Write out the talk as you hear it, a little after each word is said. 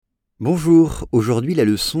Bonjour, aujourd'hui la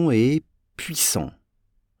leçon est puissant.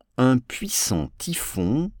 Un puissant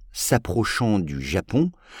typhon, s'approchant du Japon,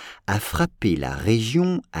 a frappé la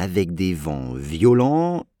région avec des vents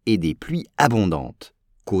violents et des pluies abondantes,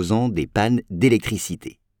 causant des pannes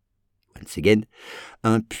d'électricité. Once again,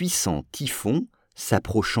 un puissant typhon,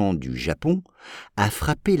 s'approchant du Japon, a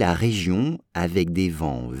frappé la région avec des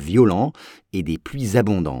vents violents et des pluies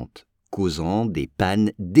abondantes, causant des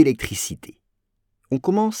pannes d'électricité. On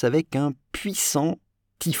commence avec un puissant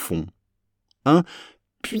typhon. Un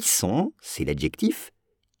puissant, c'est l'adjectif,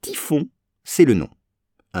 typhon, c'est le nom.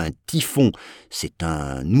 Un typhon, c'est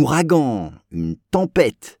un ouragan, une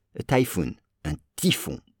tempête, a typhoon, un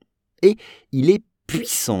typhon. Et il est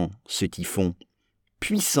puissant, ce typhon.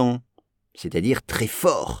 Puissant, c'est-à-dire très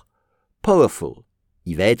fort, powerful.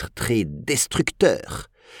 Il va être très destructeur.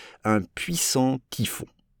 Un puissant typhon.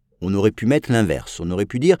 On aurait pu mettre l'inverse, on aurait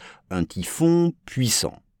pu dire un typhon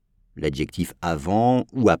puissant, l'adjectif avant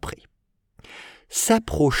ou après.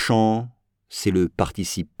 S'approchant, c'est le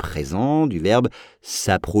participe présent du verbe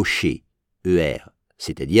s'approcher, ER,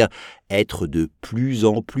 c'est-à-dire être de plus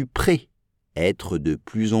en plus près, être de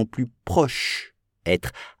plus en plus proche,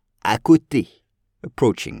 être à côté,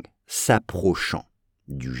 approaching, s'approchant.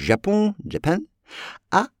 Du Japon, Japan,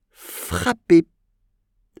 à frapper,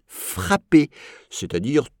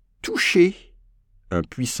 c'est-à-dire toucher. Un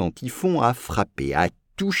puissant typhon a frappé, a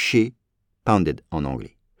touché, pounded en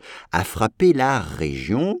anglais, a frappé la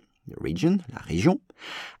région, la région,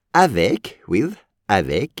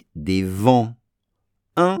 avec des vents.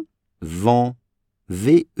 Un vent,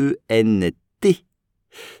 V-E-N-T.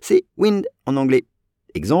 C'est wind en anglais.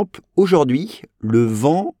 Exemple, aujourd'hui, le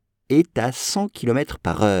vent est à 100 km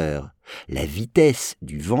par heure. La vitesse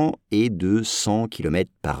du vent est de 100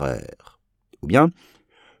 km par heure. Ou bien,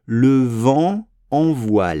 le vent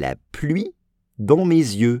envoie la pluie dans mes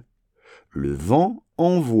yeux. Le vent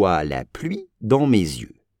envoie la pluie dans mes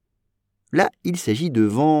yeux. Là, il s'agit de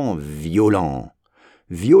vent violent.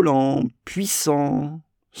 Violent, puissant,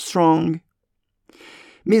 strong.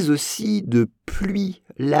 Mais aussi de pluie,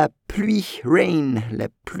 la pluie, rain, la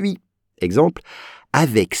pluie. Exemple,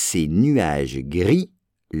 avec ses nuages gris,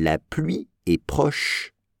 la pluie est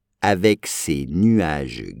proche. Avec ses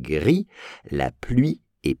nuages gris, la pluie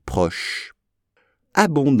est proche.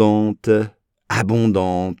 Abondante.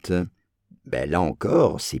 Là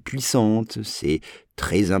encore, c'est puissante, c'est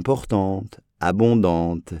très importante,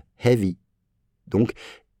 abondante, heavy. Donc,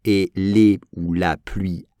 et les ou la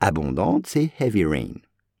pluie abondante, c'est heavy rain.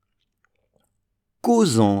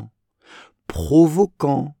 Causant,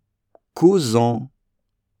 provoquant, causant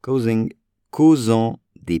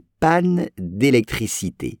des pannes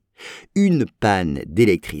d'électricité. Une panne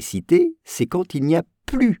d'électricité, c'est quand il n'y a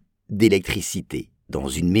plus d'électricité, dans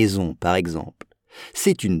une maison par exemple.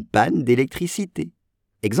 C'est une panne d'électricité.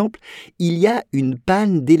 Exemple, il y a une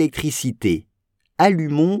panne d'électricité.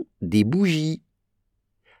 Allumons des bougies.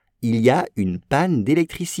 Il y a une panne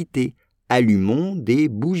d'électricité. Allumons des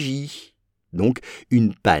bougies. Donc,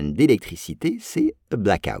 une panne d'électricité, c'est a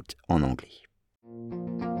blackout en anglais.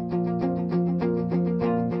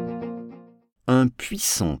 Un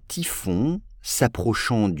puissant typhon,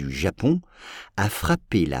 s'approchant du Japon, a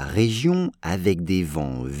frappé la région avec des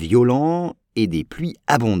vents violents et des pluies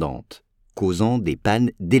abondantes, causant des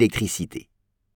pannes d'électricité.